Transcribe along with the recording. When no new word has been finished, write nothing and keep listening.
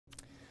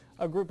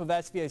A group of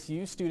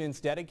SVSU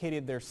students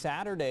dedicated their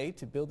Saturday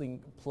to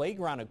building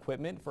playground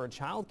equipment for a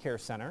child care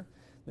center.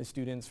 The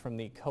students from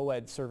the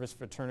co-ed service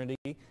fraternity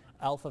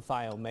Alpha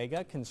Phi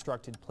Omega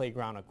constructed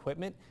playground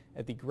equipment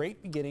at the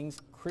Great Beginnings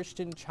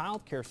Christian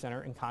Child Care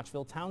Center in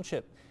Kochville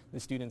Township. The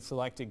students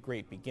selected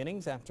Great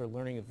Beginnings after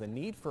learning of the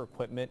need for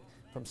equipment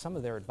from some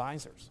of their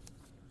advisors.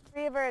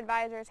 3 of our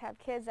advisors have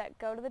kids that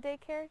go to the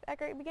daycare at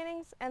Great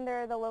Beginnings, and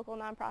they're the local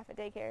nonprofit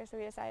daycare, so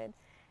we decided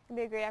it'd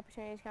be a great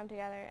opportunity to come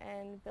together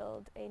and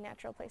build a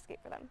natural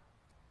playscape for them.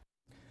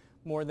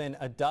 More than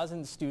a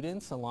dozen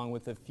students, along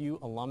with a few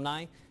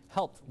alumni,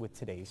 helped with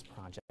today's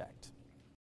project.